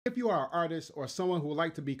If you are an artist or someone who would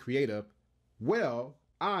like to be creative, well,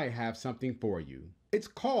 I have something for you. It's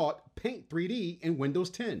called Paint 3D in Windows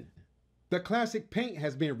 10. The classic Paint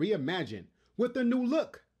has been reimagined with a new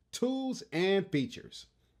look, tools, and features.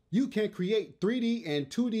 You can create 3D and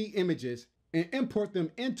 2D images and import them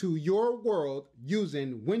into your world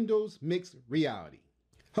using Windows Mixed Reality.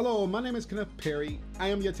 Hello, my name is Kenneth Perry. I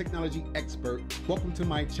am your technology expert. Welcome to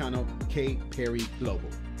my channel, K Perry Global.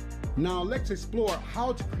 Now let's explore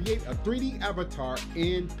how to create a 3D avatar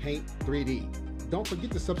in Paint 3D. Don't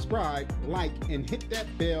forget to subscribe, like, and hit that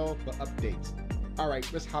bell for updates. All right,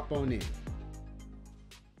 let's hop on in.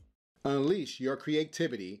 Unleash your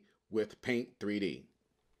creativity with Paint 3D.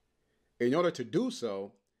 In order to do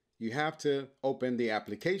so, you have to open the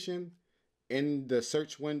application. In the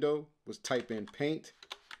search window, type in Paint.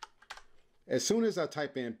 As soon as I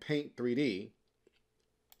type in Paint 3D,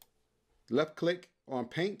 left click on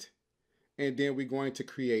Paint, and then we're going to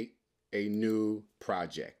create a new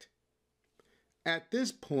project. At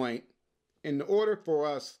this point, in order for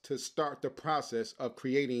us to start the process of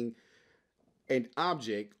creating an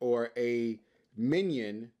object or a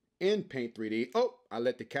minion in Paint 3D, oh, I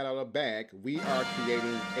let the cat out of the bag. We are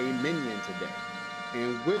creating a minion today.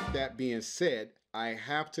 And with that being said, I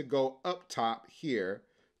have to go up top here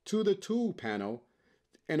to the tool panel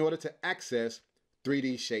in order to access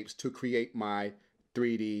 3D shapes to create my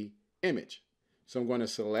 3D image. So I'm going to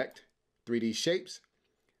select 3D shapes.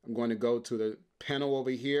 I'm going to go to the panel over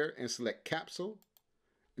here and select capsule.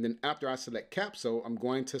 And then after I select capsule, I'm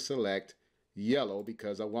going to select yellow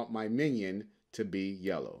because I want my minion to be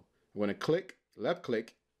yellow. I'm going to click, left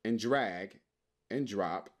click, and drag and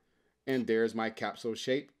drop. And there's my capsule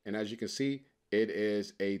shape. And as you can see, it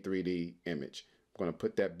is a 3D image. I'm going to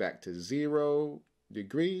put that back to 0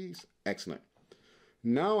 degrees. Excellent.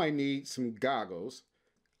 Now I need some goggles.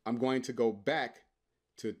 I'm going to go back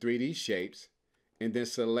to 3D shapes and then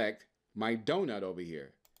select my donut over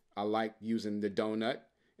here. I like using the donut,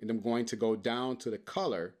 and I'm going to go down to the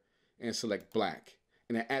color and select black.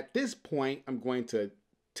 And at this point, I'm going to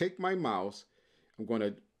take my mouse. I'm going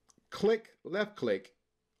to click, left click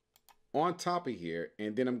on top of here,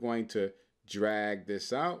 and then I'm going to drag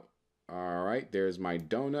this out. All right, there's my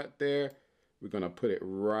donut there. We're going to put it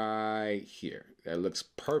right here. That looks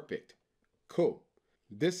perfect. Cool.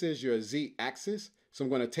 This is your Z-axis. So I'm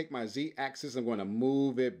going to take my Z-axis. I'm going to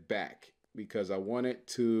move it back because I want it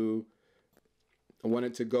to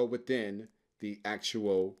go within the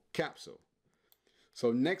actual capsule.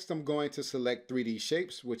 So next I'm going to select 3D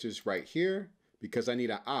shapes, which is right here because I need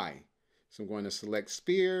an eye. So I'm going to select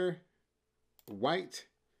sphere, white,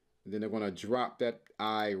 and then I'm going to drop that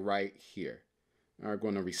eye right here. I'm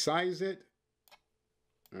going to resize it.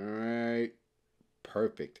 All right,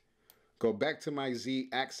 perfect. Go back to my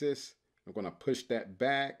Z-axis. I'm going to push that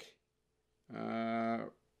back.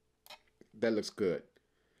 That looks good.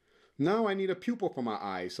 Now I need a pupil for my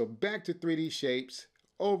eye. So back to 3D shapes,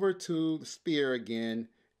 over to the sphere again,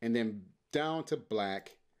 and then down to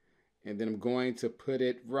black. And then I'm going to put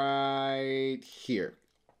it right here.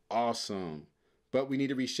 Awesome. But we need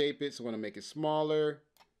to reshape it, so I'm going to make it smaller.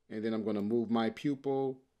 And then I'm going to move my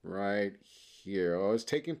pupil right here. Oh, it's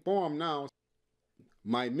taking form now.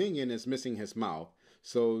 My minion is missing his mouth.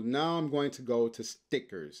 So now I'm going to go to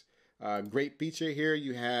stickers. Great feature here.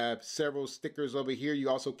 You have several stickers over here. You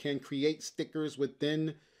also can create stickers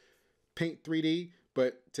within Paint 3D.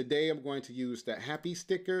 But today I'm going to use that happy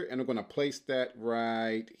sticker, and I'm going to place that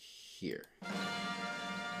right here.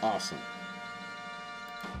 Awesome.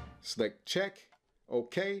 Select check.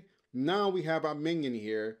 Okay. Now we have our minion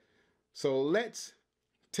here. So let's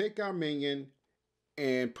take our minion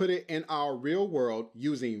and put it in our real world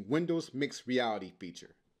using Windows Mixed Reality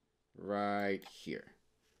feature right here.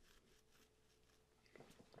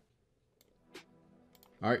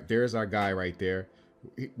 All right, there's our guy right there.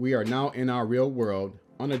 We are now in our real world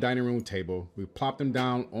on the dining room table. We plopped him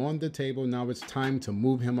down on the table. Now it's time to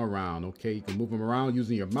move him around. Okay, you can move him around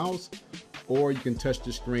using your mouse, or you can touch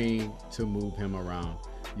the screen to move him around.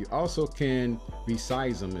 You also can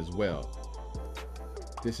resize him as well.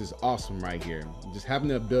 This is awesome right here. Just having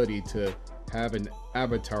the ability to have an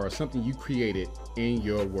avatar or something you created in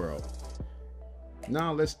your world.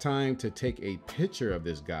 Now it's time to take a picture of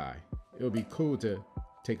this guy. It would be cool to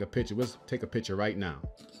take a picture. Let's take a picture right now.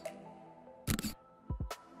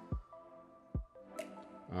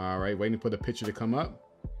 All right, waiting for the picture to come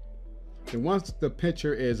up. And once the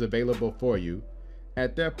picture is available for you,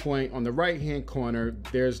 at that point on the right hand corner,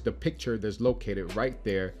 there's the picture that's located right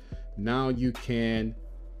there. Now you can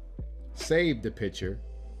save the picture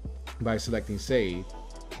by selecting save.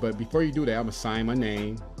 But before you do that, I'm gonna sign my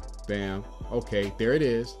name. Bam. Okay, there it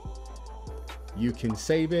is. You can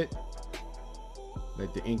save it,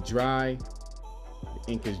 let the ink dry.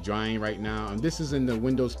 The ink is drying right now, and this is in the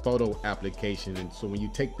Windows Photo application. And so when you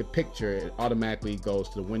take the picture, it automatically goes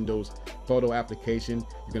to the Windows Photo application.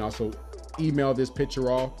 You can also email this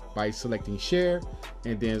picture off by selecting share,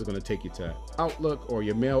 and then it's going to take you to Outlook or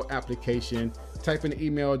your mail application. Type in the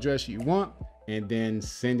email address you want and then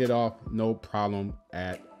send it off, no problem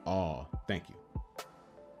at all. Thank you.